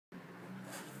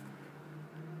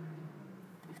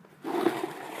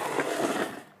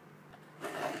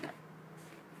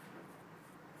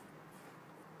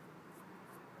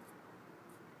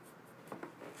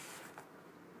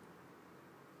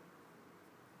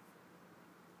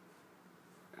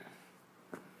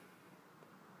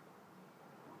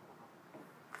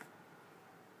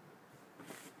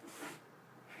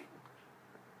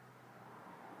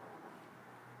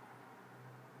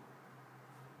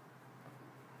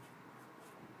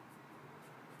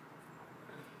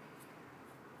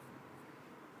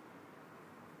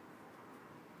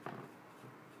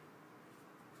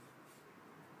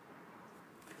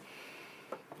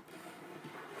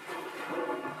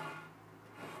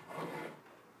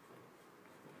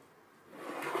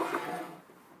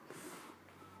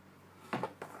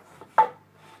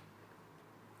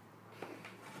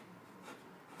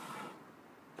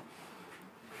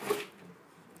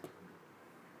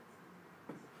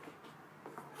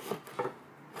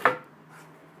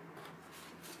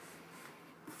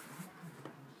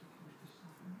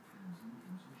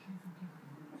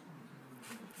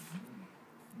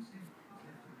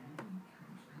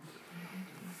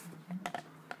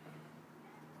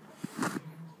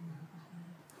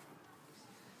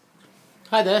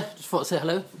Hi there, just thought to say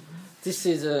hello. This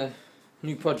is a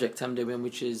new project I'm doing,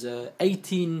 which is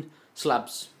 18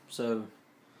 slabs, so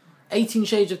 18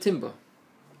 shades of timber.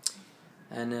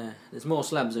 And there's more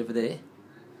slabs over there,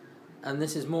 and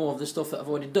this is more of the stuff that I've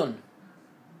already done.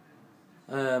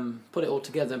 Put it all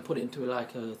together and put it into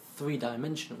like a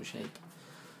three-dimensional shape,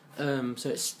 so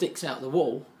it sticks out the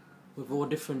wall with all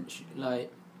different,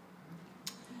 like,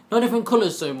 not different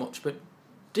colours so much, but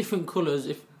different colours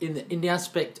if in the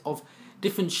aspect of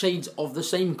different shades of the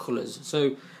same colours.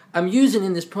 So I'm using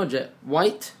in this project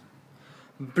white,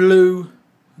 blue,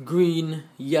 green,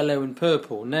 yellow and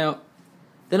purple. Now,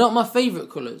 they're not my favourite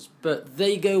colours, but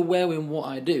they go well in what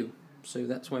I do, so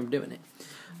that's why I'm doing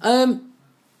it.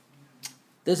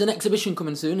 There's an exhibition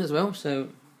coming soon as well, so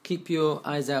keep your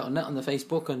eyes out on that on the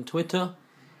Facebook and Twitter.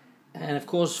 And of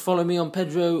course follow me on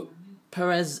Pedro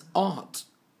Perez Art,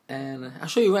 and I'll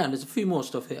show you around. There's a few more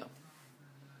stuff here.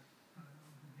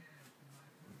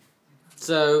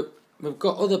 So we've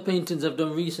got other paintings I've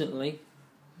done recently.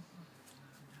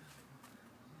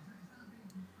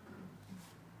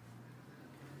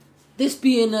 This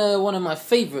being one of my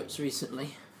favourites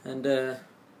recently, and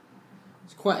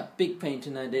it's quite a big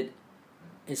painting I did.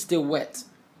 It's still wet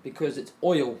because it's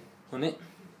oil on it.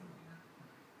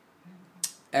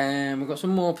 And we've got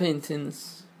some more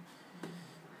paintings.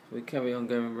 We carry on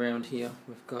going around here.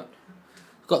 We've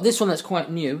got this one that's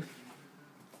quite new.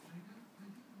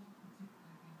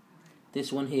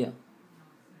 This one here.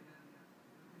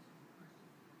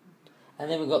 And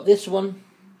then we've got this one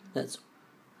that's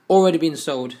already been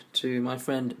sold to my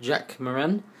friend Jack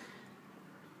Moran.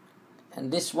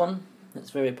 And this one that's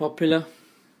very popular.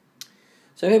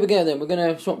 So here we go then, we're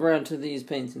going to swap around to these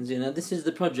paintings here. Now this is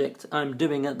the project I'm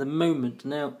doing at the moment.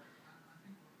 Now,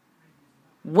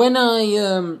 when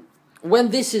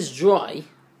this is dry,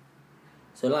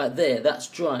 so like there, that's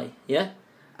dry, yeah?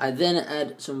 I then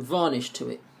add some varnish to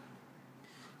it,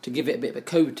 to give it a bit of a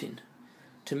coating,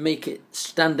 to make it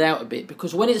stand out a bit,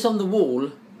 because when it's on the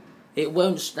wall, it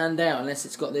won't stand out unless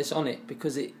it's got this on it,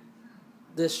 because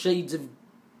there's shades of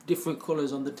different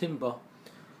colours on the timber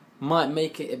might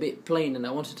make it a bit plain, and I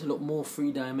want it to look more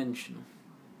three-dimensional.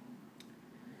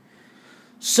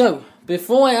 So,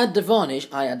 before I add the varnish,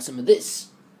 I add some of this.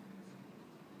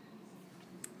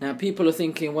 Now people are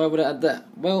thinking, why would I add that?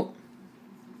 Well,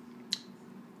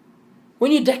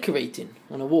 when you're decorating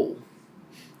on a wall,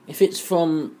 if it's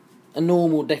from a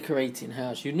normal decorating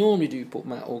house, you normally do put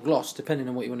matte or gloss, depending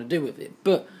on what you want to do with it.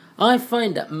 But I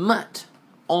find that matte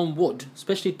on wood,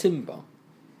 especially timber,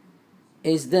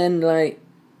 is then like,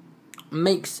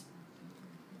 makes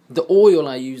the oil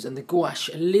I use and the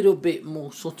gouache a little bit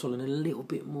more subtle and a little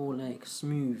bit more like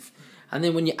smooth. And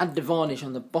then when you add the varnish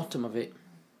on the bottom of it,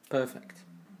 perfect.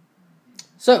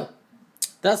 So,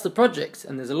 that's the project,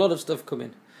 and there's a lot of stuff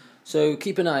coming. So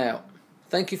keep an eye out.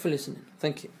 Thank you for listening.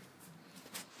 Thank you.